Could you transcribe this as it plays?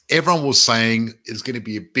everyone was saying it's going to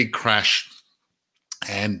be a big crash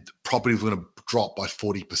and property was going to drop by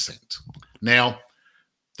 40%. Now,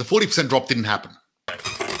 the 40% drop didn't happen. So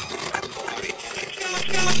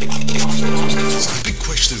the big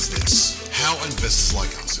question is this: how are investors like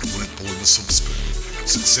us who weren't born with a silver spoon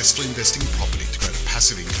successfully investing in property to create a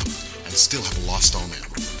passive income and still have a lifestyle now?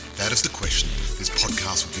 That is the question. This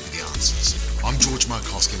podcast will give you the answers. I'm George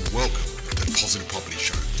Markowski and welcome to the Positive Property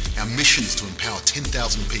Show. Our mission is to empower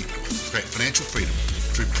 10,000 people to create financial freedom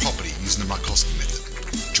through property using the Markowski method.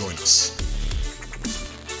 Join us.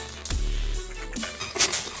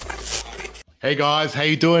 Hey guys, how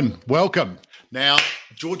you doing? Welcome. Now,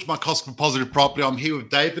 George Markowski from Positive Property. I'm here with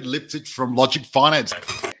David Lipschitz from Logic Finance.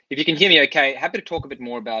 If you can hear me okay, happy to talk a bit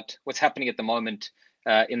more about what's happening at the moment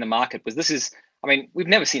in the market, because this is, we've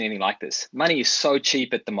never seen anything like this. Money is so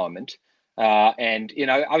cheap at the moment. And,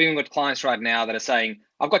 I've even got clients right now that are saying,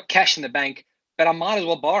 I've got cash in the bank, but I might as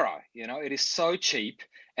well borrow. It is so cheap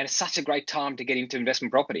and it's such a great time to get into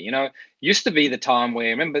investment property. Used to be the time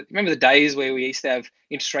where, remember the days where we used to have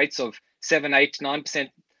interest rates of 7, 8, 9%.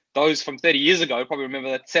 Those from 30 years ago probably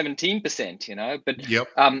remember that 17%, but yep.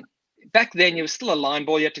 Back then you were still a line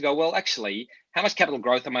ball. You had to go, well, actually, how much capital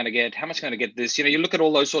growth am I going to get? How much am I going to get this? You look at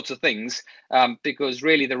all those sorts of things because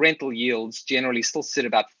really the rental yields generally still sit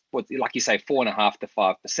about, like you say, 4.5% to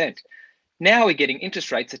 5%. Now we're getting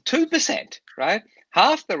interest rates at 2%, right?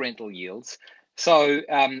 Half the rental yields. So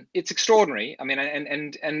it's extraordinary.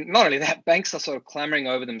 And not only that, banks are sort of clamoring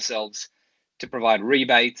over themselves to provide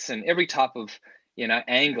rebates and every type of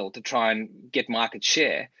angle to try and get market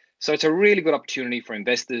share. So it's a really good opportunity for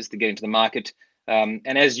investors to get into the market. And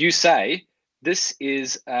as you say, this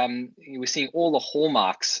is, we're seeing all the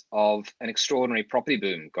hallmarks of an extraordinary property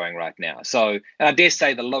boom going right now. So, and I dare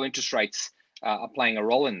say the low interest rates are playing a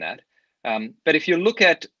role in that. But if you look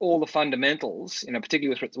at all the fundamentals,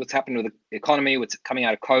 particularly with what's happened with the economy, what's coming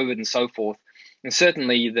out of COVID and so forth, and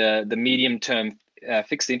certainly the medium-term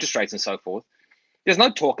fixed interest rates and so forth, there's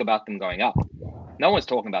no talk about them going up. No one's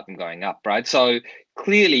talking about them going up, right? So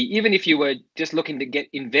clearly, even if you were just looking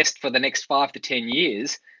to invest for the next 5 to 10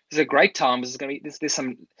 years, this is a great time. There's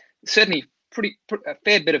some certainly a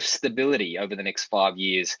fair bit of stability over the next 5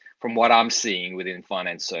 years from what I'm seeing within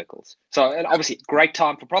finance circles. So obviously, great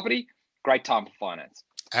time for property, great time for finance.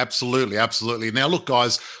 Absolutely, absolutely. Now, look,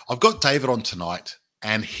 guys, I've got David on tonight,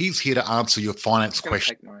 and he's here to answer your finance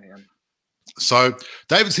question. So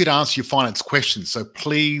David's here to answer your finance questions. So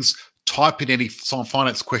please type in any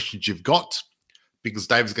finance questions you've got, because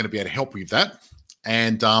David's going to be able to help you with that.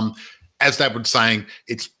 And as David was saying,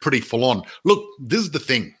 it's pretty full on. Look, this is the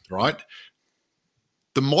thing, right?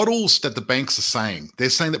 The models that the banks are saying, they're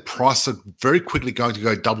saying that prices are very quickly going to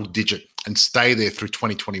go double digit and stay there through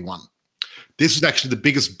 2021. This is actually the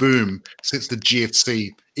biggest boom since the GFC.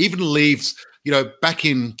 Even leaves, back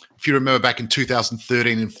in, if you remember back in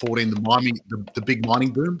 2013 and 14, the big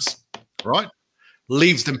mining booms, right?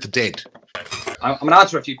 Leaves them for dead. I'm going to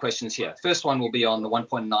answer a few questions here. First one will be on the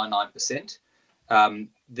 1.99%.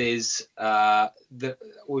 We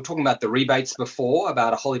were talking about the rebates before,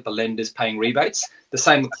 about a whole heap of lenders paying rebates. The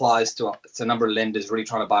same applies to a number of lenders really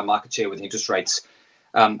trying to buy market share with interest rates.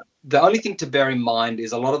 The only thing to bear in mind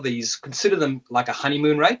is a lot of these, consider them like a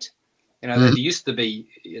honeymoon rate. There used to be,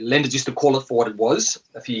 lenders used to call it for what it was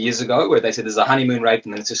a few years ago, where they said there's a honeymoon rate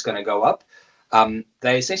and then it's just going to go up.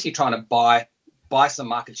 They're essentially trying to buy some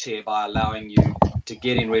market share by allowing you to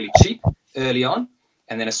get in really cheap early on.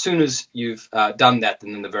 And then as soon as you've done that,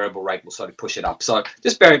 then the variable rate will sort of push it up. So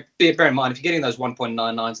just bear in mind, if you're getting those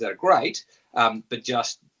 1.99s, that are great, but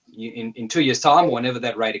just in 2 years' time, or whenever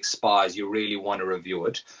that rate expires, you really want to review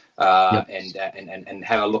it and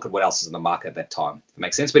have a look at what else is in the market at that time. If it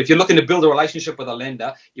makes sense. But if you're looking to build a relationship with a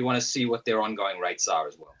lender, you want to see what their ongoing rates are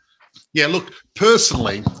as well. Yeah, look,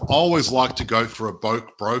 personally, I always like to go for a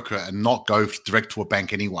broker and not go direct to a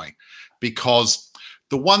bank anyway, because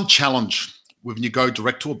the one challenge when you go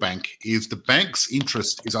direct to a bank is the bank's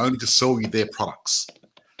interest is only to sell you their products.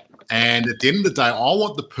 And at the end of the day, I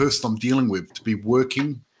want the person I'm dealing with to be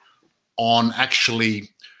working on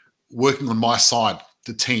my side,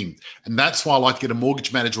 the team. And that's why I like to get a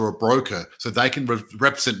mortgage manager or a broker so they can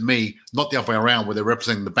represent me, not the other way around where they're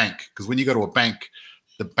representing the bank. Because when you go to a bank,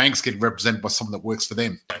 the banks get represented by someone that works for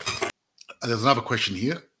them. There's another question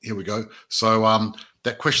here. Here we go. So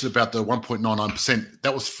that question about the 1.99%,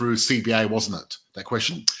 that was through CBA, wasn't it? That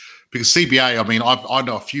question? Because CBA, I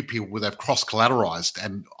know a few people where they've cross-collateralized,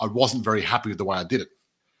 and I wasn't very happy with the way I did it.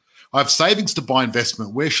 I have savings to buy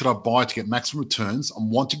investment. Where should I buy to get maximum returns? I'm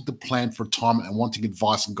wanting to plan for retirement and wanting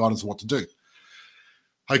advice and guidance on what to do.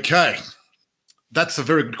 Okay, that's a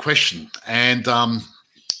very good question. And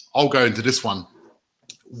I'll go into this one.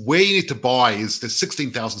 Where you need to buy is there's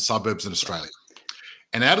 16,000 suburbs in Australia.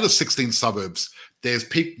 And out of the 16 suburbs, there's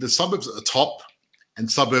suburbs at the top and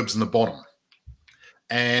suburbs in the bottom.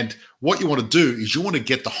 And what you want to do is you want to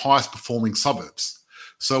get the highest performing suburbs.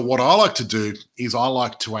 So what I like to do is I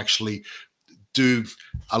like to actually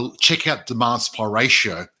check out demand supply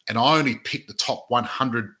ratio, and I only pick the top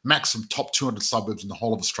 100, maximum top 200 suburbs in the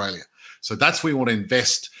whole of Australia. So that's where you want to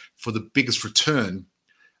invest for the biggest return.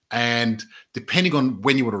 And depending on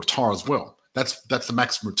when you want to retire as well, that's the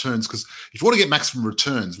maximum returns. Because if you want to get maximum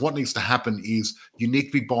returns, what needs to happen is you need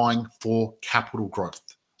to be buying for capital growth,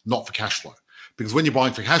 not for cash flow. Because when you're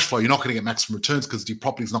buying for cash flow, you're not going to get maximum returns because your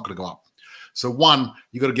property is not going to go up. So one,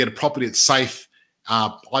 you've got to get a property that's safe.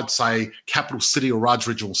 I'd say capital city or large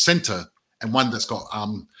regional centre, and one that's got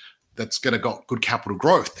got good capital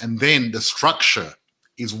growth. And then the structure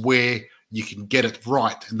is where you can get it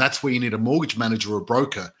right, and that's where you need a mortgage manager or a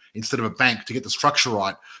broker instead of a bank to get the structure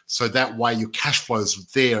right. So that way your cash flow is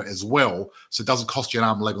there as well, so it doesn't cost you an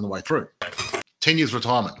arm and leg on the way through. 10 years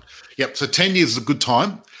retirement. Yep. So 10 years is a good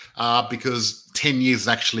time because 10 years is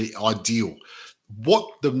actually ideal.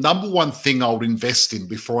 What the number one thing I would invest in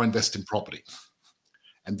before I invest in property,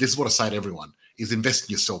 and this is what I say to everyone, is invest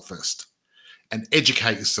in yourself first and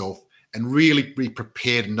educate yourself and really be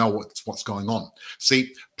prepared and know what's going on.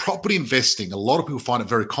 See, property investing, a lot of people find it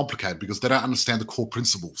very complicated because they don't understand the core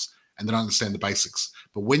principles and they don't understand the basics.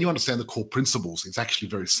 But when you understand the core principles, it's actually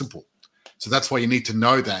very simple. So that's why you need to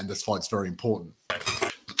know that, and that's why it's very important.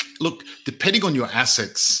 Look, depending on your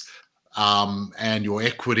assets and your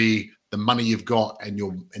equity, the money you've got and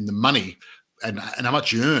the money and how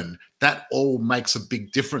much you earn, that all makes a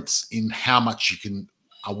big difference in how much you can,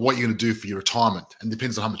 what you're going to do for your retirement, and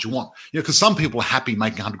depends on how much you want. Because some people are happy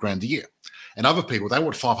making 100 grand a year, and other people, they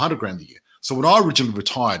want 500 grand a year. So when I originally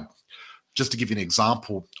retired, just to give you an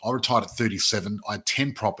example, I retired at 37. I had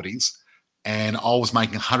 10 properties, and I was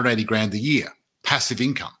making 180 grand a year, passive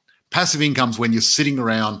income. Passive income is when you're sitting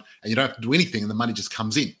around and you don't have to do anything, and the money just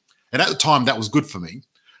comes in. And at the time, that was good for me,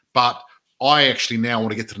 but I actually now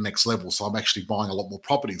want to get to the next level. So I'm actually buying a lot more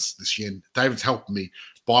properties this year. And David's helping me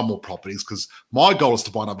buy more properties because my goal is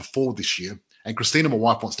to buy number 4 this year. And Christina, my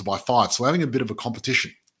wife, wants to buy 5. So we're having a bit of a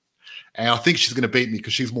competition. And I think she's going to beat me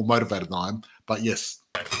because she's more motivated than I am. But yes.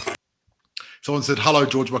 Someone said, hello,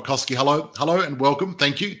 George Markowski. Hello, and welcome.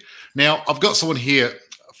 Thank you. Now, I've got someone here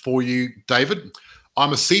for you, David.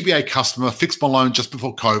 I'm a CBA customer, fixed my loan just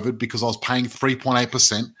before COVID because I was paying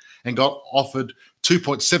 3.8% and got offered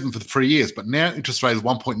 2.7 for the 3 years, but now interest rate is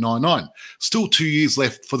 1.99. Still 2 years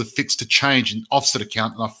left for the fix to change in offset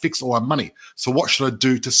account, and I fixed all my money. So what should I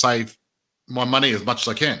do to save my money as much as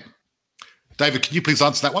I can? David, can you please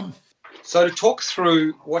answer that one? So to talk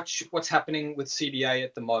through what's happening with CBA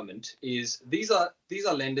at the moment is these are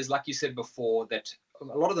lenders, like you said before, that a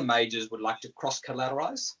lot of the majors would like to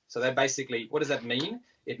cross-collateralize. So they basically, what does that mean?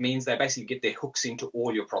 It means they basically get their hooks into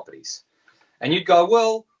all your properties. And you'd go,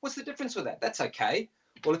 well, what's the difference with that? That's okay.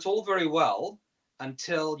 Well, it's all very well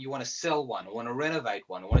until you want to sell one, or want to renovate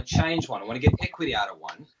one, or want to change one, or want to get equity out of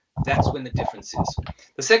one. That's when the difference is.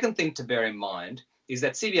 The second thing to bear in mind is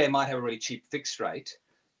that CBA might have a really cheap fixed rate,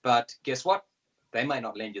 but guess what? They may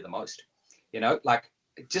not lend you the most. Like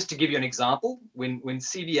just to give you an example, when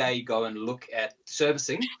CBA go and look at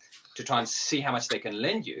servicing to try and see how much they can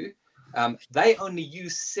lend you, they only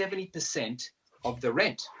use 70% of the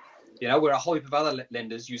rent. Where a whole heap of other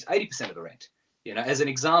lenders use 80% of the rent, as an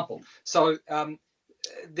example. So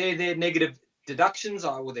their negative deductions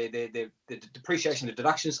or their depreciation of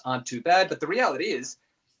deductions aren't too bad. But the reality is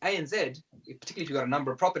ANZ, particularly if you've got a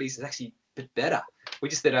number of properties, is actually a bit better. We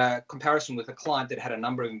just did a comparison with a client that had a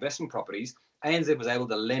number of investment properties. ANZ was able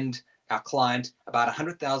to lend our client about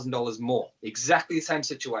 $100,000 more, exactly the same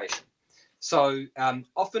situation. So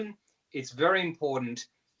often it's very important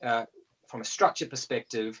from a structure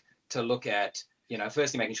perspective to look at,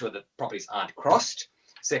 firstly, making sure that properties aren't crossed.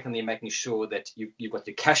 Secondly, making sure that you've got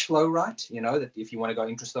your cash flow right, that if you want to go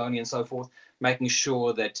interest only and so forth, making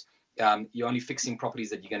sure that you're only fixing properties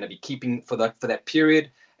that you're going to be keeping for that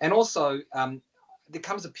period. And also, there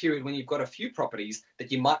comes a period when you've got a few properties that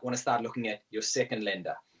you might want to start looking at your second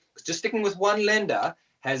lender. Because just sticking with one lender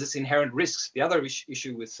has its inherent risks. The other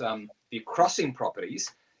issue with the crossing properties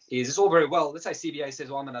is it's all very well. Let's say CBA says,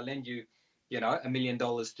 well, I'm going to lend you $1 million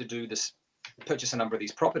to do this, purchase a number of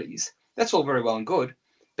these properties. That's all very well and good.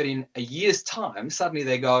 But in a year's time, suddenly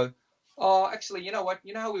they go, oh, actually, you know what?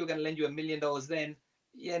 You know how we were going to lend you $1 million then?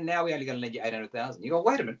 Yeah, now we're only going to lend you 800,000. You go,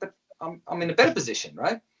 wait a minute, but I'm in a better position,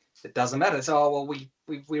 right? It doesn't matter. So, well, we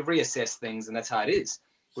reassess things, and that's how it is.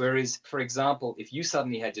 Whereas, for example, if you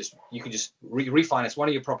suddenly had you could just refinance one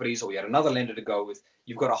of your properties, or you had another lender to go with,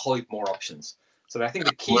 you've got a whole heap more options. So I think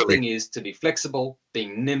the key thing is to be flexible,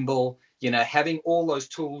 being nimble, having all those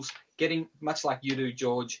tools, getting much like you do,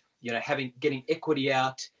 George, getting equity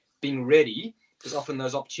out, being ready, because often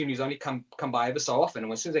those opportunities only come by ever so often.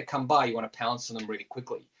 And as soon as they come by, you want to pounce on them really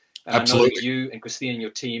quickly. And Absolutely. I know that you and Christine and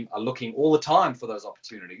your team are looking all the time for those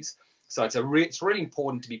opportunities. So it's really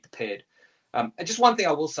important to be prepared. And just one thing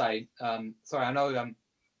I will say, sorry, I know I'm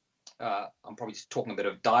probably just talking a bit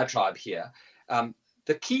of diatribe here.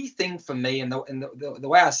 The key thing for me, and the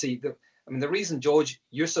way I see the reason, George,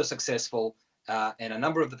 you're so successful, and a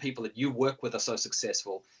number of the people that you work with are so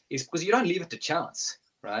successful, is because you don't leave it to chance,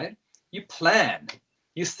 right? You plan,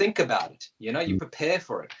 you think about it, you prepare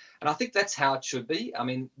for it. And I think that's how it should be. I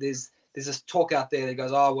mean, there's this talk out there that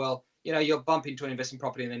goes, oh, well, you'll bump into an investment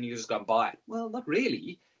property and then you just go and buy it. Well, not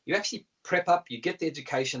really. You actually prep up, you get the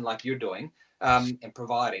education like you're doing and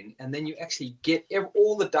providing, and then you actually get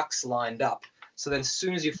all the ducks lined up, so that as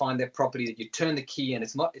soon as you find that property, that you turn the key and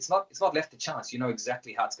it's not left to chance. You know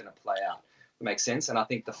exactly how it's going to play out. It makes sense. And I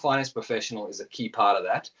think the finance professional is a key part of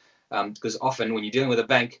that, because often when you're dealing with a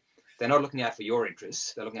bank, they're not looking out for your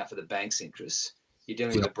interests. They're looking out for the bank's interests. You're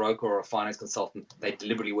dealing with a broker or a finance consultant, they're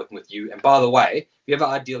deliberately working with you. And by the way, if you ever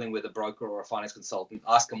are dealing with a broker or a finance consultant,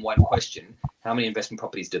 ask them one question: how many investment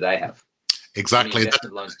properties do they have? Exactly. How many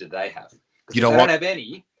investment loans do they have? Because if they don't have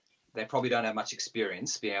any, they probably don't have much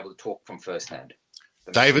experience being able to talk from firsthand.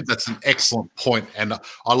 David, that's an excellent point. And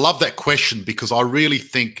I love that question, because I really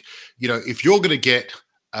think, if you're going to get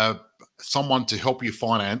someone to help you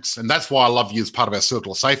finance, and that's why I love you as part of our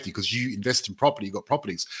circle of safety, because you invest in property, you've got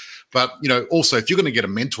properties. But, also, if you're going to get a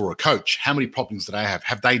mentor or a coach, how many properties do they have?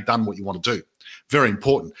 Have they done what you want to do? Very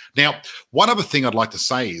important. Now, one other thing I'd like to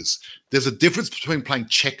say is there's a difference between playing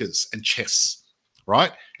checkers and chess,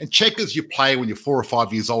 right? And checkers you play when you're 4 or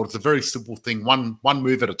 5 years old. It's a very simple thing, one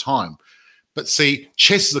move at a time. But see,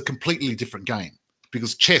 chess is a completely different game,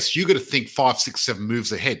 because chess, you got to think 5, 6, 7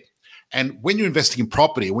 moves ahead. And when you're investing in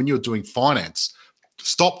property, when you're doing finance,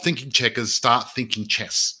 stop thinking checkers, start thinking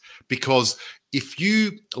chess. Because if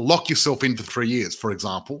you lock yourself in for 3 years, for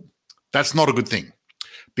example, that's not a good thing,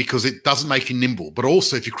 because it doesn't make you nimble. But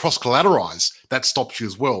also, if you cross-collateralize, that stops you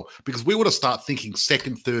as well, because we want to start thinking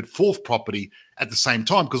second, third, fourth property at the same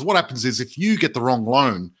time. Because what happens is, if you get the wrong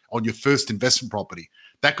loan on your first investment property,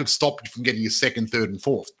 that could stop you from getting your second, third, and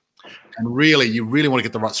fourth. And really, you really want to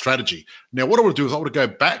get the right strategy. Now, what I want to do is I want to go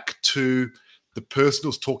back to the person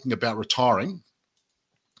who's talking about retiring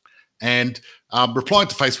and replying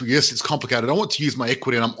to Facebook. Yes, it's complicated. I want to use my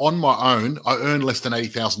equity and I'm on my own. I earn less than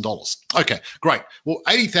 $80,000. Okay, great. Well,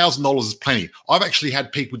 $80,000 is plenty. I've actually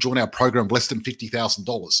had people join our program less than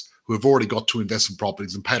 $50,000 who have already got 2 investment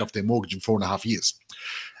properties and paid off their mortgage in 4.5 years.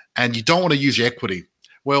 And you don't want to use your equity.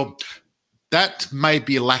 Well, that may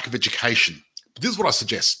be a lack of education. But this is what I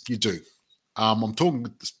suggest you do. I'm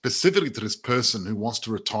talking specifically to this person who wants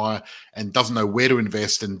to retire and doesn't know where to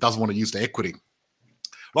invest and doesn't want to use the equity.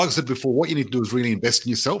 Like I said before, what you need to do is really invest in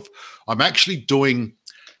yourself. I'm actually doing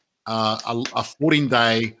a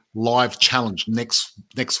 14-day live challenge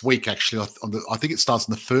next week, actually. I think it starts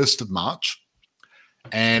on the 1st of March.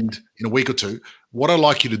 And in a week or two, what I'd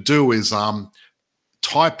like you to do is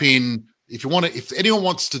type in, if anyone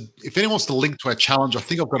wants to link to our challenge, I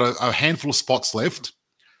think I've got a handful of spots left.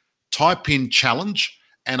 Type in challenge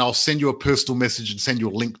and I'll send you a personal message and send you a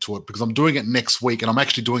link to it, because I'm doing it next week and I'm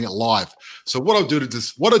actually doing it live. So what I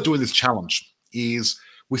do in this challenge is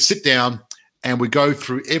we sit down and we go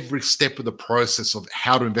through every step of the process of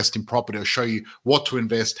how to invest in property. I'll show you what to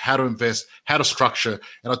invest, how to structure,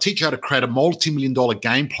 and I'll teach you how to create a multi-million-dollar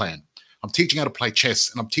game plan. I'm teaching you how to play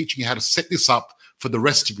chess, and I'm teaching you how to set this up for the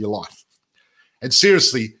rest of your life. And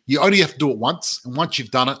seriously, you only have to do it once. And once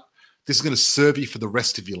you've done it, this is going to serve you for the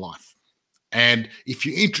rest of your life. And if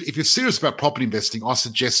you're serious about property investing, I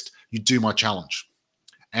suggest you do my challenge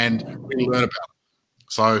and really learn about it.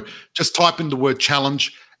 So just type in the word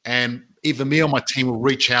challenge, and either me or my team will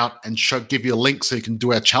reach out and give you a link so you can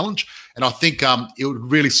do our challenge. And I think it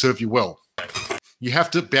would really serve you well. You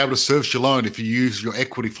have to be able to service your loan if you use your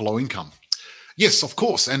equity for low income. Yes, of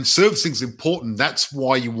course. And servicing is important. That's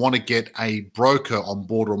why you want to get a broker on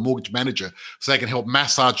board or a mortgage manager, so they can help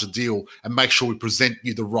massage the deal and make sure we present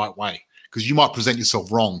you the right way, because you might present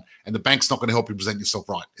yourself wrong and the bank's not going to help you present yourself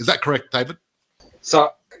right. Is that correct, David?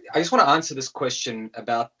 So I just want to answer this question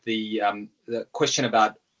about the question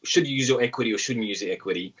about should you use your equity or shouldn't you use your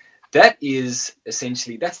equity. That is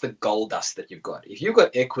essentially, that's the gold dust that you've got. If you've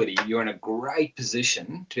got equity, you're in a great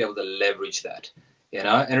position to be able to leverage that.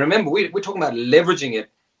 And remember, we're talking about leveraging it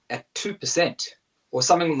at 2%. or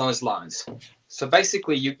something along those lines. So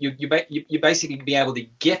basically, you basically be able to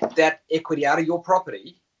get that equity out of your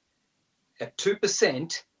property at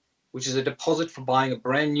 2%, which is a deposit for buying a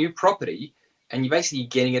brand new property, and you're basically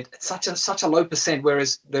getting it at such a low percent,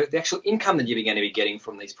 whereas the actual income that you're going to be getting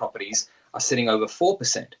from these properties are sitting over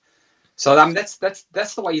 4%. So that's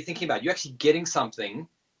the way you're thinking about it. You're actually getting something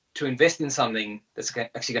to invest in, something that's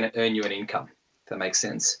actually going to earn you an income, if that makes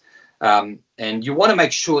sense. And you want to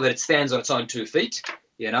make sure that it stands on its own 2 feet.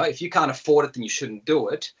 If you can't afford it, then you shouldn't do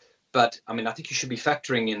it. But I mean, I think you should be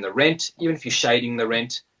factoring in the rent, even if you're shading the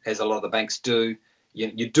rent, as a lot of the banks do.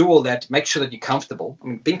 You do all that, make sure that you're comfortable. I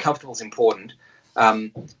mean, being comfortable is important.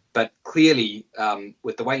 But clearly,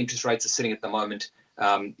 with the way interest rates are sitting at the moment,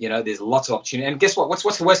 there's lots of opportunity. And guess what?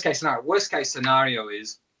 What's the worst case scenario? Worst case scenario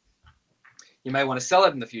is you may want to sell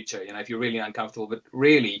it in the future, if you're really uncomfortable. But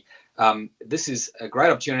really, this is a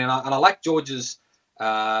great opportunity. And I like George's,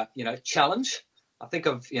 challenge. I think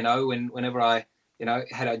of, whenever I,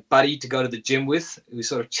 had a buddy to go to the gym with who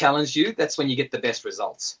sort of challenged you, that's when you get the best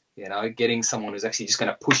results. Getting someone who's actually just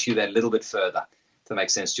going to push you that little bit further. If that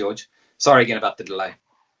makes sense, George. Sorry again about the delay.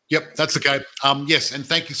 Yep, that's okay. Yes, and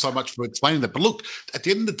thank you so much for explaining that. But look, at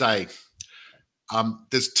the end of the day,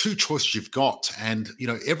 there's two choices you've got, and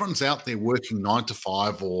everyone's out there working 9 to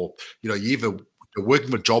 5, or you're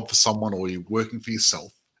working a job for someone, or you're working for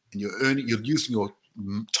yourself, and you're using your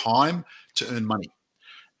time to earn money.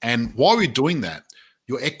 And while you're doing that,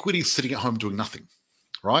 your equity is sitting at home doing nothing.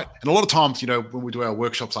 Right. And a lot of times, when we do our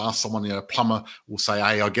workshops, I ask someone, a plumber will say,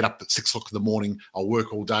 hey, I get up at 6 o'clock in the morning, I'll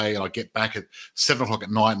work all day, and I get back at 7 o'clock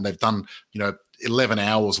at night, and they've done, 11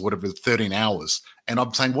 hours or whatever, 13 hours. And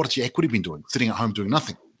I'm saying, what has your equity been doing? Sitting at home doing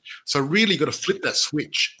nothing. So really, you've got to flip that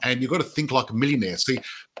switch, and you've got to think like a millionaire. See,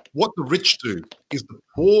 what the rich do is the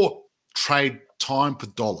poor trade time for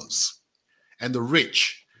dollars, and the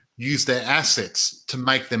rich use their assets to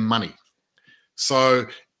make them money. So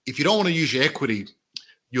if you don't want to use your equity,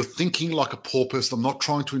 you're thinking like a poor person. I'm not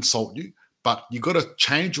trying to insult you, but you've got to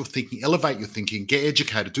change your thinking, elevate your thinking, get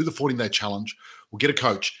educated, do the 14-day challenge, or get a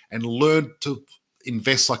coach and learn to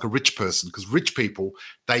invest like a rich person, because rich people,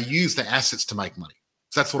 they use their assets to make money.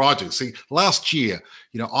 So that's what I do. See, last year,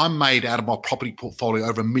 I made out of my property portfolio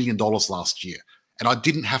over $1 million last year, and I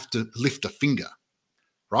didn't have to lift a finger,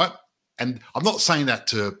 right? And I'm not saying that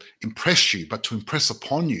to impress you, but to impress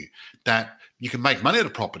upon you that you can make money at a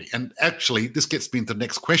property. And actually, this gets me into the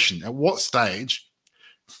next question. At what stage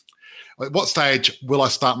will I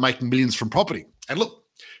start making millions from property? And look,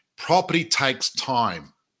 property takes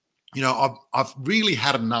time. I've really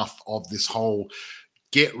had enough of this whole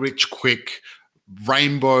get rich quick,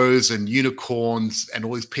 rainbows and unicorns, and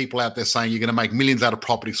all these people out there saying you're going to make millions out of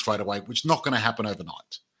property straight away, which is not going to happen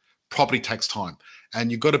overnight. Property takes time, and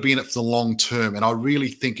you've got to be in it for the long term. And I really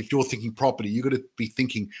think if you're thinking property, you've got to be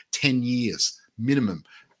thinking 10 years minimum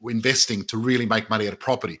investing to really make money out of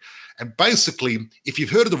property. And basically, if you've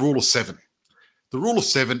heard of the rule of 7,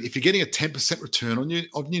 if you're getting a 10% return on your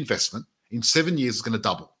investment, in 7 years, it's going to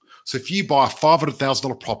double. So if you buy a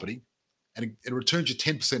 $500,000 property and it returns you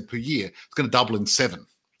 10% per year, it's going to double in 7.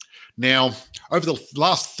 Now, over the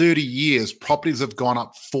last 30 years, properties have gone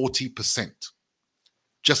up 40%,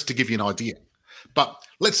 just to give you an idea. But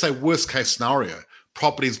let's say worst case scenario,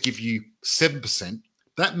 properties give you 7%.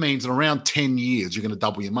 That means in around 10 years, you're going to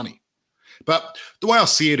double your money. But the way I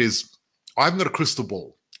see it is I haven't got a crystal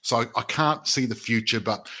ball, so I can't see the future.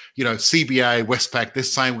 But, CBA, Westpac, they're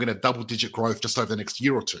saying we're going to double-digit growth just over the next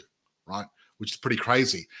year or two, right? Which is pretty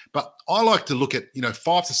crazy. But I like to look at,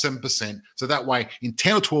 5 to 7%. So that way, in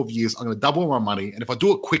 10 or 12 years, I'm going to double my money. And if I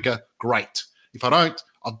do it quicker, great. If I don't,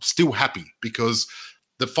 I'm still happy, because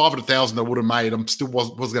the 500,000 I would have made, I'm still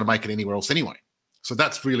wasn't going to make it anywhere else anyway. So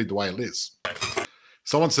that's really the way it is.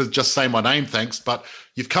 Someone says, just say my name, thanks. But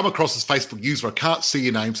you've come across as Facebook user. I can't see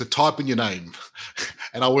your name, so type in your name,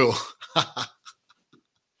 and I will. I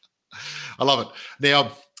love it.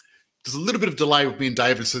 Now, there's a little bit of delay with me and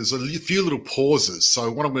David, so there's a few little pauses.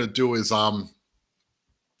 So what I'm going to do is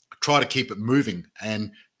try to keep it moving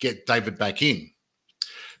and get David back in.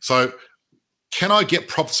 So can I get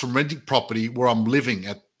profits from renting property where I'm living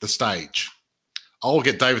at the stage? I'll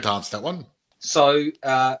get David to answer that one. So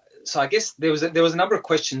I guess there was a number of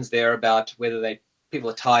questions there about whether people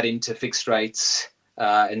are tied into fixed rates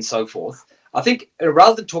and so forth. I think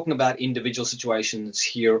rather than talking about individual situations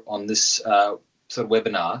here on this sort of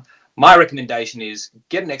webinar, my recommendation is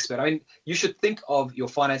get an expert. I mean, you should think of your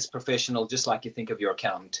finance professional just like you think of your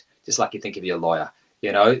accountant, just like you think of your lawyer.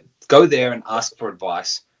 Go there and ask for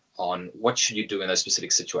advice on what should you do in those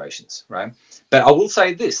specific situations, right? But I will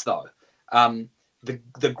say this though,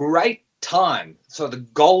 the great time, so the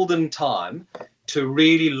golden time to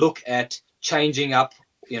really look at changing up,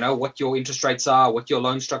 what your interest rates are, what your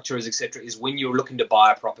loan structure is, etc., is when you're looking to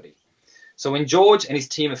buy a property. So when George and his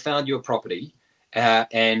team have found you a property,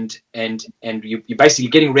 and you're basically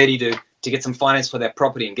getting ready to get some finance for that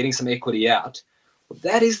property and getting some equity out, well,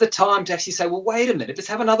 that is the time to actually say, well, wait a minute, let's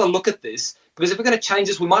have another look at this, because if we're going to change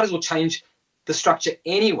this, we might as well change the structure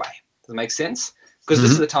anyway. Does that make sense? Because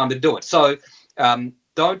this is the time to do it. So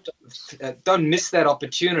don't miss that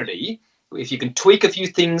opportunity. If you can tweak a few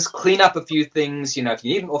things, clean up a few things, if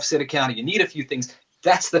you need an offset account, you need a few things,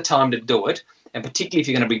 that's the time to do it. And particularly if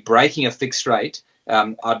you're going to be breaking a fixed rate,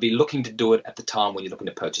 I'd be looking to do it at the time when you're looking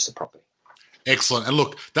to purchase a property. Excellent. And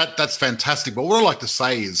look, that's fantastic. But what I like to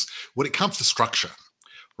say is, when it comes to structure,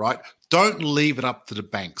 right, don't leave it up to the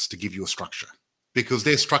banks to give you a structure, because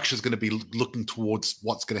their structure is going to be looking towards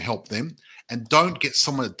what's going to help them. And don't get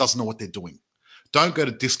someone that doesn't know what they're doing. Don't go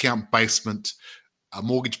to Discount Basement, a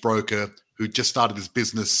mortgage broker who just started his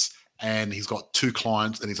business and he's got 2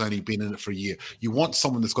 clients and he's only been in it for a year. You want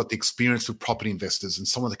someone that's got the experience with property investors and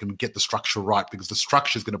someone that can get the structure right, because the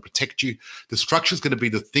structure is going to protect you. The structure is going to be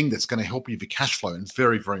the thing that's going to help you with your cash flow, and it's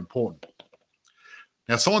very, very important.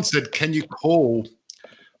 Now, someone said, can you call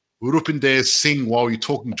Urupinder Singh while you're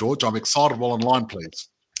talking, George? I'm excited while online, please.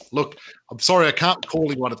 Look, I'm sorry I can't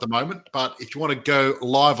call anyone at the moment, but if you want to go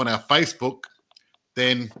live on our Facebook,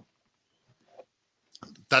 then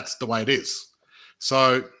that's the way it is.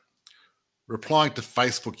 So, replying to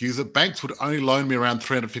Facebook user, banks would only loan me around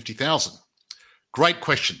 350,000. Great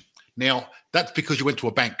question. Now, that's because you went to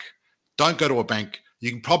a bank. Don't go to a bank.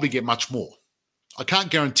 You can probably get much more. I can't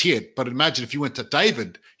guarantee it, but imagine if you went to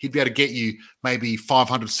David, he'd be able to get you maybe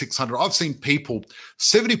 500, 600. I've seen people,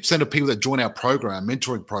 70% of people that join our program,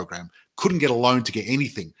 mentoring program, couldn't get a loan to get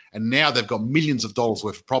anything. And now they've got millions of dollars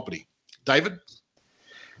worth of property. David?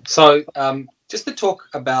 So just to talk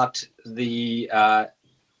about the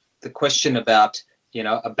question about,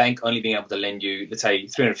 a bank only being able to lend you, let's say,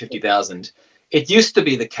 350,000. It used to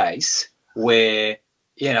be the case where,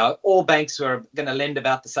 all banks were going to lend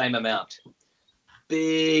about the same amount.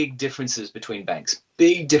 Big differences between banks,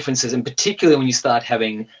 big differences. And particularly when you start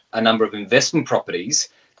having a number of investment properties,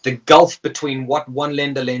 the gulf between what one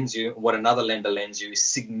lender lends you and what another lender lends you is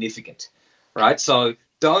significant, right? So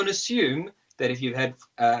don't assume that if you've had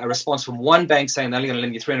a response from one bank saying they're only going to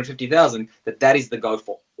lend you 350,000, that is the go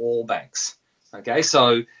for all banks. Okay,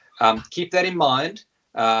 so keep that in mind.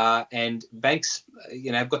 And banks,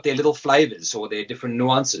 have got their little flavors or their different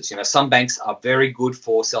nuances. Some banks are very good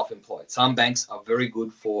for self-employed. Some banks are very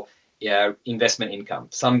good for investment income.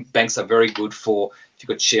 Some banks are very good for if you've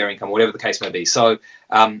got share income, whatever the case may be. So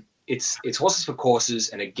it's horses for courses,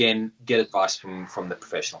 and again, get advice from the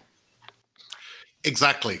professional.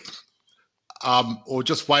 Exactly. Or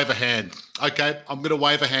just wave a hand. Okay, I'm going to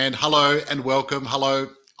wave a hand. Hello and welcome. Hello,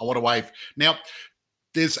 I want to wave. Now,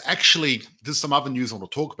 there's some other news I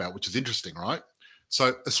want to talk about, which is interesting, right?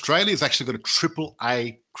 So Australia has actually got a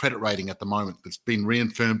AAA credit rating at the moment that's been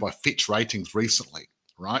reaffirmed by Fitch Ratings recently,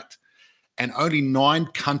 right? And only 9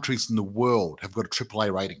 countries in the world have got a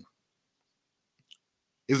AAA rating.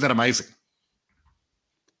 Isn't that amazing?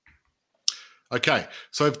 Okay,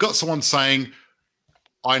 so I've got someone saying,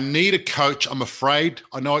 I need a coach. I'm afraid.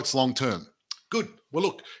 I know it's long term. Good. Well,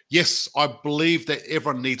 look, yes, I believe that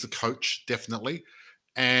everyone needs a coach, definitely.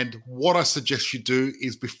 And what I suggest you do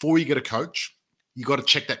is, before you get a coach, you got to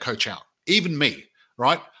check that coach out. Even me,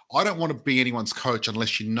 right? I don't want to be anyone's coach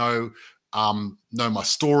unless you know my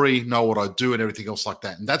story, know what I do, and everything else like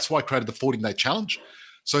that. And that's why I created the 14-day challenge.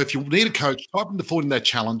 So if you need a coach, type in the 14-day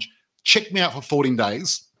challenge, check me out for 14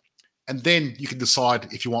 days, and then you can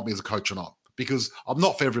decide if you want me as a coach or not. Because I'm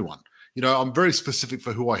not for everyone. I'm very specific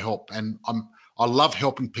for who I help, and I love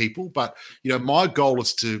helping people. But my goal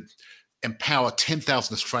is to empower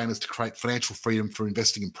 10,000 Australians to create financial freedom for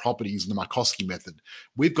investing in property using the Markowski method.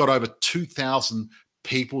 We've got over 2,000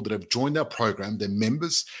 people that have joined our program. They're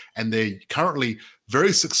members, and they're currently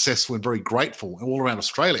very successful and very grateful all around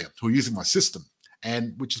Australia who are using my system,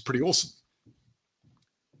 and which is pretty awesome.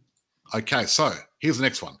 Okay, so here's the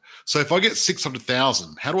next one. So if I get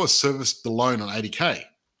 600,000, how do I service the loan on 80K?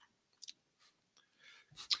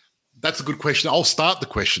 That's a good question. I'll start the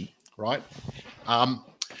question, right?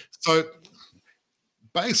 So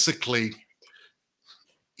basically,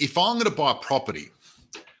 if I'm going to buy a property,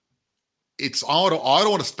 I don't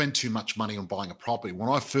want to spend too much money on buying a property. When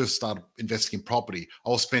I first started investing in property, I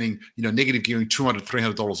was spending, negative gearing $200,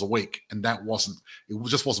 $300 a week, and it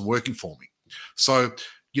just wasn't working for me. So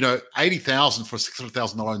 80,000 for a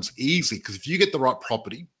 $600,000 loan is easy, because if you get the right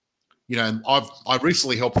property, and I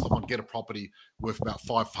recently helped someone get a property worth about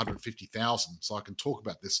 $550,000, so I can talk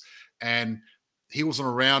about this. And he was on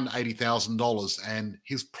around $80,000 and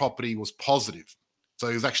his property was positive. So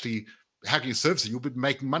he was actually, how can you service it? You'll be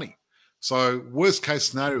making money. So worst case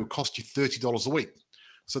scenario, it will cost you $30 a week.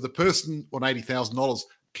 So the person on $80,000,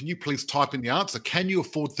 can you please type in the answer? Can you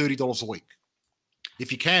afford $30 a week?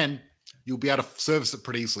 If you can, you'll be able to service it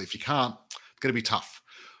pretty easily. If you can't, it's going to be tough.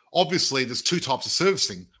 Obviously, there's two types of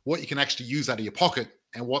servicing: what you can actually use out of your pocket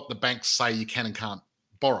and what the banks say you can and can't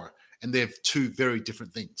borrow. And they're two very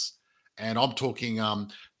different things. And I'm talking,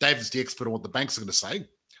 David's the expert on what the banks are going to say.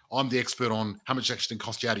 I'm the expert on how much actually can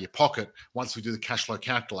cost you out of your pocket once we do the cash flow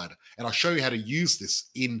calculator. And I'll show you how to use this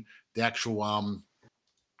in the actual,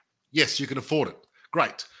 yes, you can afford it.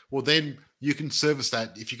 Great. Well, then you can service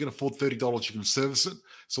that. If you can afford $30, you can service it.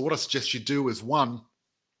 So what I suggest you do is, one,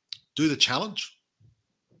 do the challenge.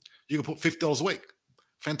 You can put $50 a week.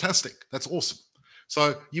 Fantastic. That's awesome.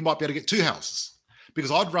 So you might be able to get two houses,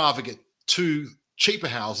 because I'd rather get two cheaper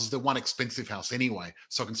houses than one expensive house anyway,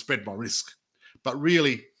 so I can spread my risk. But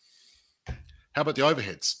really, how about the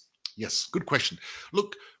overheads? Yes, good question.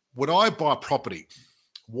 Look, when I buy a property,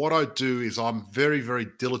 what I do is I'm very, very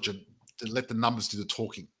diligent to let the numbers do the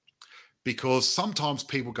talking, because sometimes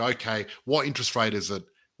people go, okay, what interest rate is it?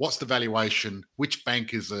 What's the valuation? Which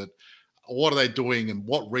bank is it? What are they doing and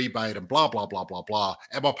what rebate and blah, blah, blah, blah, blah.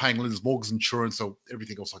 Am I paying Linda's mortgage insurance or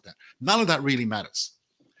everything else like that? None of that really matters.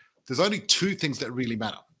 There's only two things that really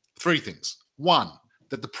matter. Three things. One,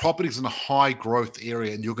 that the property is in a high growth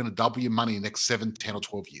area and you're going to double your money in the next 7, 10 or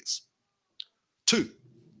 12 years. Two,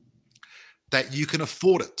 that you can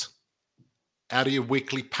afford it out of your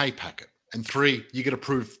weekly pay packet. And three, you get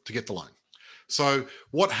approved to get the loan. So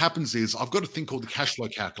what happens is, I've got a thing called the cash flow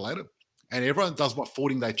calculator, and everyone that does my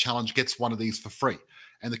 14-day challenge gets one of these for free.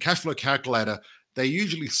 And the cash flow calculator,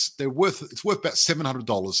 it's worth about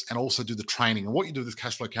 $700, and also do the training. And what you do with this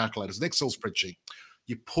cash flow calculator is an Excel spreadsheet.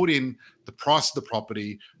 You put in the price of the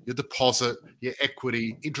property, your deposit, your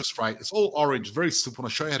equity, interest rate. It's all orange, very simple. And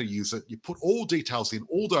I'll show you how to use it. You put all details in,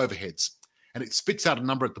 all the overheads, and it spits out a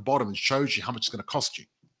number at the bottom and shows you how much it's going to cost you.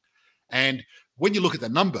 And when you look at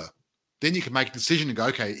that number, then you can make a decision and go,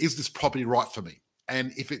 okay, is this property right for me?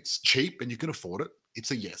 And if it's cheap and you can afford it,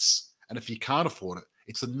 it's a yes. And if you can't afford it,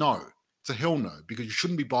 it's a no. It's a hell no, because you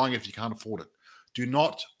shouldn't be buying it if you can't afford it. Do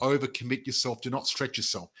not overcommit yourself. Do not stretch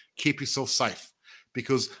yourself. Keep yourself safe,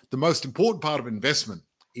 because the most important part of investment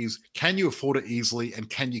is, can you afford it easily and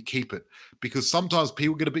can you keep it? Because sometimes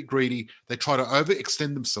people get a bit greedy. They try to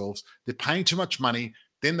overextend themselves. They're paying too much money.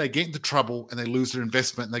 Then they get into trouble and they lose their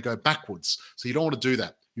investment and they go backwards. So you don't want to do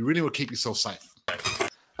that. You really want to keep yourself safe.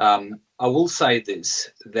 I will say this,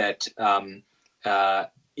 that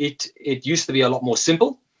it used to be a lot more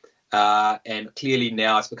simple, and clearly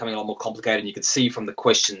now it's becoming a lot more complicated, and you can see from the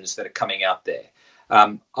questions that are coming out there.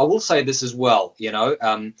 I will say this as well,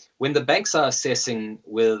 when the banks are assessing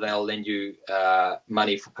whether they'll lend you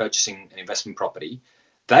money for purchasing an investment property,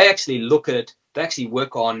 they actually look at it, they actually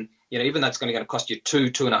work on, even though it's going to cost you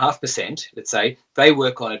 2.5%, let's say, they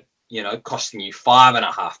work on it, costing you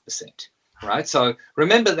 5.5%. Right. So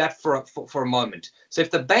remember that for a moment. So if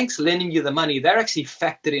the bank's lending you the money, they're actually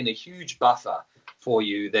factored in a huge buffer for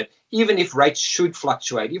you, that even if rates should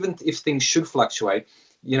fluctuate, even if things should fluctuate,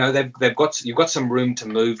 you've got some room to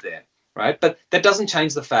move there. Right. But that doesn't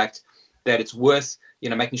change the fact that it's worth,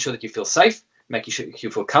 making sure that you feel safe, making sure you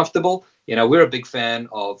feel comfortable. We're a big fan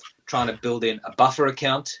of trying to build in a buffer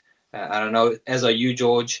account. I don't know, as are you,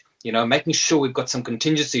 George, making sure we've got some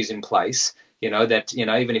contingencies in place. That,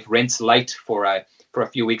 even if rent's late for a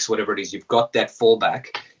few weeks, whatever it is, you've got that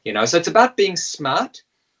fallback, So it's about being smart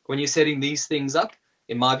when you're setting these things up,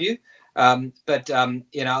 in my view. I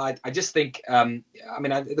just think,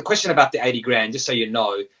 the question about the 80 grand, just so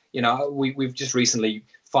we've just recently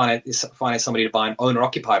financed somebody to buy an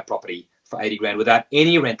owner-occupied property for 80 grand without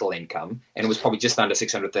any rental income, and it was probably just under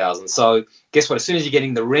 600,000. So guess what? As soon as you're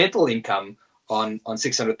getting the rental income on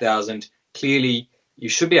 600,000, clearly you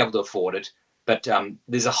should be able to afford it. But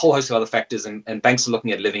there's a whole host of other factors, and banks are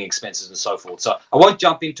looking at living expenses and so forth. So I won't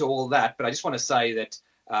jump into all that, but I just want to say that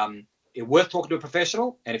it's worth talking to a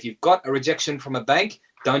professional. And if you've got a rejection from a bank,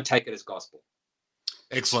 don't take it as gospel.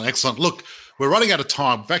 Excellent, excellent. Look, we're running out of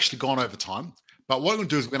time. We've actually gone over time. But what we're going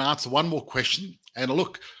to do is we're going to answer one more question. And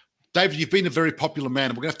look, David, you've been a very popular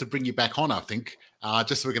man, and we're going to have to bring you back on, I think,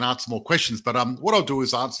 just so we can answer more questions. But what I'll do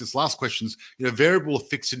is answer this last questions, variable or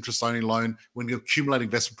fixed interest only loan when you accumulate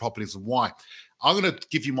investment properties, and why. I'm going to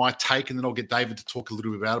give you my take, and then I'll get David to talk a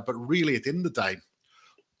little bit about it. But really, at the end of the day,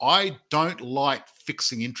 I don't like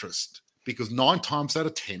fixing interest, because 9 times out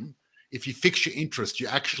of 10, if you fix your interest, you're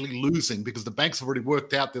actually losing, because the banks have already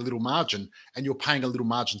worked out their little margin and you're paying a little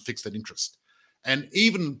margin to fix that interest. And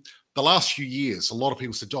even the last few years, a lot of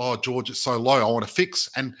people said, oh, George, it's so low, I want to fix.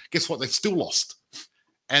 And guess what? They've still lost.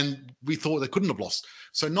 And we thought they couldn't have lost.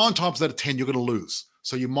 So 9 times out of 10, you're going to lose.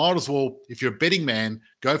 So you might as well, if you're a betting man,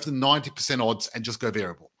 go for the 90% odds and just go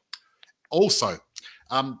variable. Also,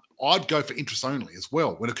 I'd go for interest only as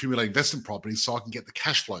well when accumulating investment properties so I can get the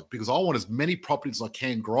cash flow, because I want as many properties as I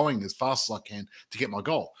can growing as fast as I can to get my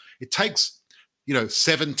goal. It takes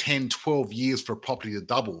 7, 10, 12 years for a property to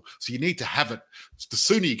double. So you need to have it. The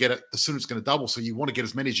sooner you get it, the sooner it's going to double. So you want to get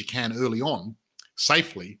as many as you can early on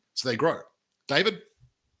safely so they grow. David?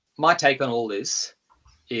 My take on all this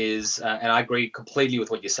is, and I agree completely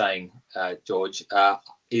with what you're saying, George,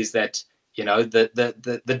 is that,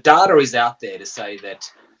 the data is out there to say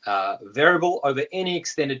that variable over any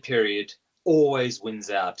extended period always wins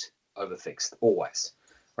out over fixed, always.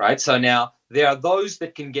 Right. So now there are those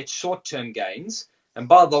that can get short-term gains. And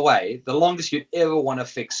by the way, the longest you'd ever want to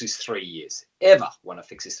fix is 3 years. Ever want to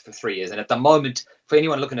fix is for 3 years. And at the moment, for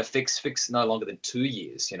anyone looking to fix no longer than 2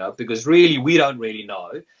 years, because really we don't really know.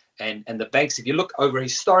 And the banks, if you look over a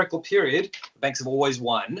historical period, the banks have always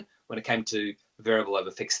won when it came to variable over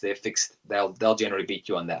fixed. They're fixed. They'll generally beat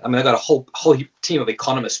you on that. I mean, they've got a whole team of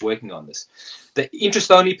economists working on this. The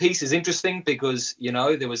interest-only piece is interesting because,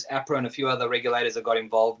 there was APRA and a few other regulators that got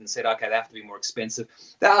involved and said, okay, they have to be more expensive.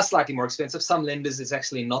 They are slightly more expensive. Some lenders, it's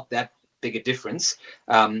actually not that big a difference.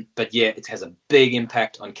 But yeah, it has a big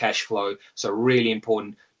impact on cash flow. So really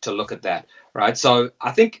important to look at that, right? So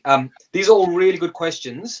I think these are all really good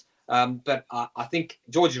questions. But I think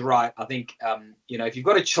George is right. I think, if you've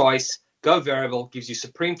got a choice, go variable, gives you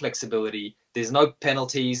supreme flexibility. There's no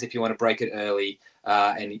penalties if you want to break it early,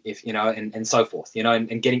 and if and so forth.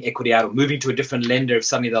 And getting equity out or moving to a different lender if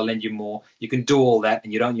suddenly they'll lend you more. You can do all that,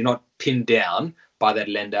 and you're not pinned down by that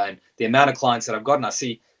lender. And the amount of clients that I've gotten, I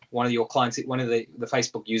see one of your clients, one of the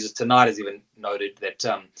Facebook users tonight has even noted that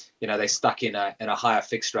they're stuck in a higher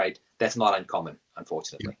fixed rate. That's not uncommon,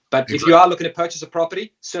 unfortunately. But if you are looking to purchase a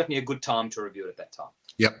property, certainly a good time to review it at that time.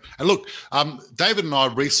 Yep. And look, David and I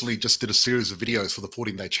recently just did a series of videos for the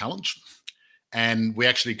 14-day challenge. And we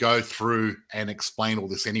actually go through and explain all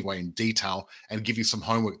this anyway in detail and give you some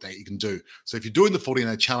homework that you can do. So if you're doing the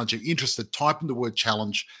 14-day challenge, if you're interested, type in the word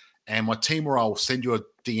challenge, and my team or I will send you a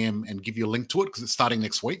DM and give you a link to it because it's starting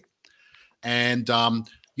next week. And,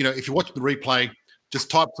 if you're watching the replay, just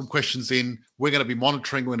type some questions in. We're going to be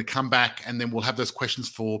monitoring. We're going to come back, and then we'll have those questions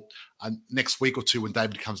for next week or two when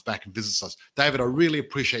David comes back and visits us. David, I really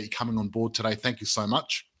appreciate you coming on board today. Thank you so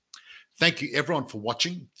much. Thank you, everyone, for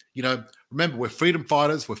watching. Remember, we're freedom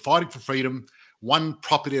fighters. We're fighting for freedom, one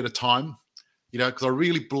property at a time, because I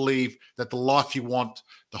really believe that the life you want,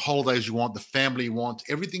 the holidays you want, the family you want,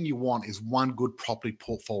 everything you want is one good property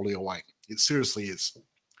portfolio away. It seriously is.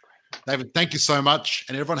 David, thank you so much.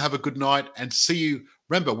 And everyone have a good night and see you.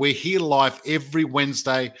 Remember, we're here live every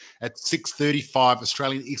Wednesday at 6:35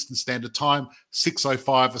 Australian Eastern Standard Time,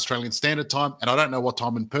 6:05 Australian Standard Time. And I don't know what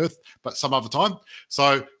time in Perth, but some other time.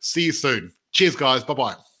 So see you soon. Cheers, guys.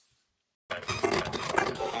 Bye-bye.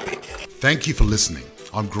 Thank you for listening.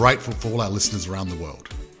 I'm grateful for all our listeners around the world.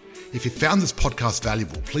 If you found this podcast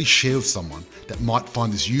valuable, please share with someone that might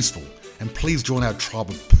find this useful. And please join our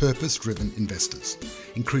tribe of purpose-driven investors,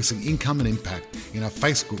 increasing income and impact in our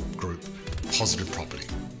Facebook group, Positive Property.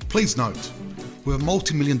 Please note, with a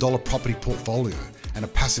multi-million-dollar property portfolio and a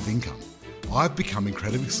passive income, I've become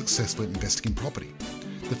incredibly successful in investing in property.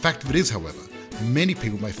 The fact of it is, however, many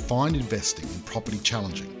people may find investing in property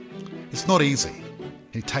challenging. It's not easy,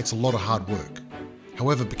 and it takes a lot of hard work.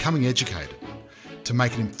 However, becoming educated to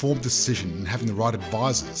make an informed decision and having the right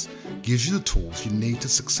advisors gives you the tools you need to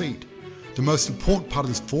succeed. The most important part of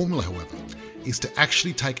this formula, however, is to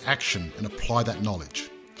actually take action and apply that knowledge.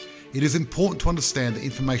 It is important to understand the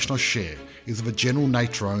information I share is of a general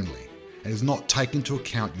nature only and is not taking into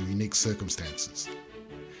account your unique circumstances.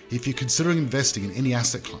 If you're considering investing in any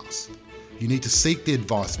asset class, you need to seek the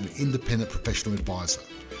advice of an independent professional advisor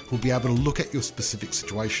who will be able to look at your specific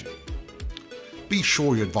situation. Be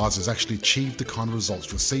sure your advisor has actually achieved the kind of results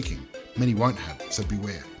you're seeking. Many won't have, so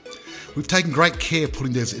beware. We've taken great care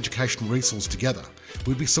putting those educational resources together.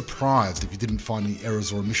 We'd be surprised if you didn't find any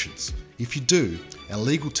errors or omissions. If you do, our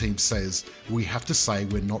legal team says we have to say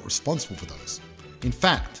we're not responsible for those. In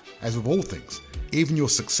fact, as with all things, even your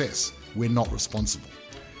success, we're not responsible.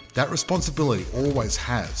 That responsibility always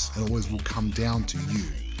has and always will come down to you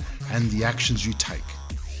and the actions you take.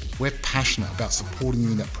 We're passionate about supporting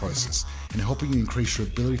you in that process and helping you increase your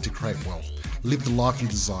ability to create wealth, live the life you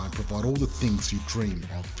desire, and provide all the things you dream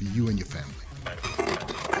of for you and your family.